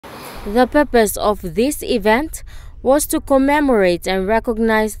The purpose of this event was to commemorate and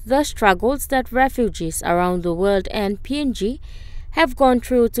recognize the struggles that refugees around the world and PNG have gone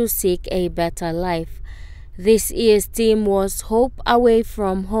through to seek a better life. This year's theme was Hope Away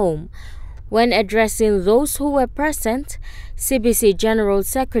from Home. When addressing those who were present, CBC General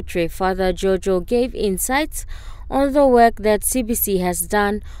Secretary Father Jojo gave insights on the work that CBC has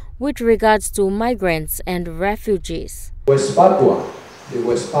done with regards to migrants and refugees. West Papua, the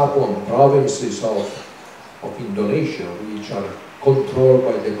West Papuan provinces of Indonesia, which are controlled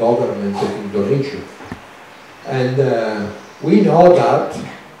by the government of Indonesia. And we know that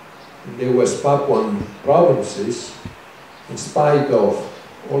in the West Papuan provinces, in spite of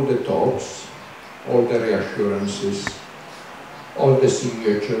all the talks, all the reassurances, all the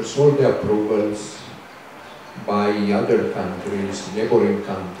signatures, all the approvals by other countries, neighboring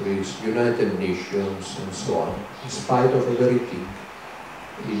countries, United Nations, and so on, in spite of everything,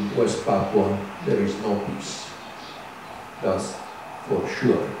 in West Papua there is no peace. That's for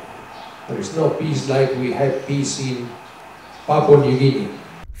sure. There is no peace like we had peace in Papua New Guinea.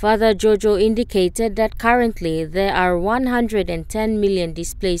 Father Jojo indicated that currently there are 110 million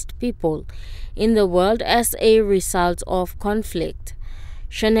displaced people in the world as a result of conflict.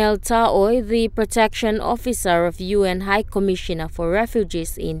 Chanel Taoy, the protection officer of UN High Commissioner for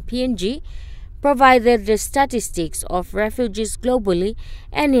Refugees in PNG, provided the statistics of refugees globally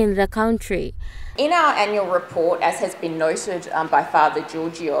and in the country. In our annual report, as has been noted by Father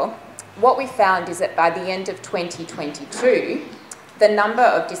Giorgio, what we found is that by the end of 2022, the number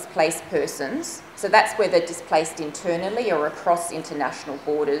of displaced persons, so that's whether displaced internally or across international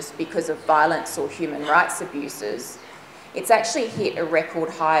borders because of violence or human rights abuses, it's actually hit a record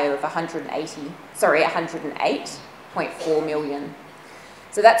high of 108.4 million.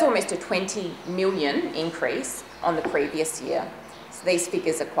 So that's almost a 20 million increase on the previous year. So these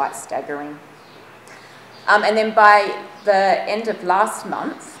figures are quite staggering. And then by the end of last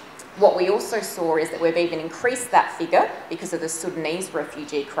month, what we also saw is that we've even increased that figure because of the Sudanese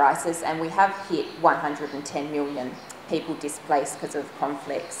refugee crisis, and we have hit 110 million people displaced because of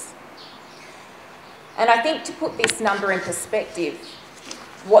conflicts. And I think to put this number in perspective,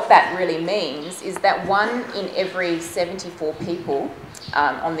 what that really means is that 1 in every 74 people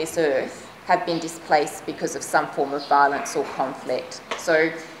on this earth have been displaced because of some form of violence or conflict.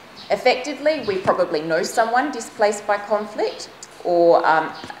 So effectively, we probably know someone displaced by conflict, or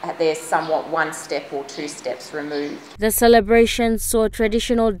they're somewhat 1 step or 2 steps removed. The celebration saw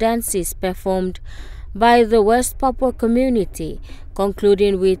traditional dances performed by the West Papua community,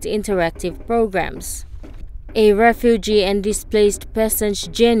 concluding with interactive programs. A refugee and displaced person's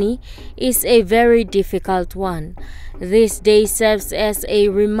journey is a very difficult one. This day serves as a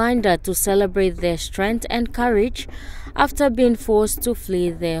reminder to celebrate their strength and courage after being forced to flee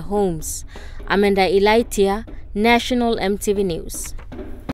their homes. Amanda Ilaitia, National EMTV News.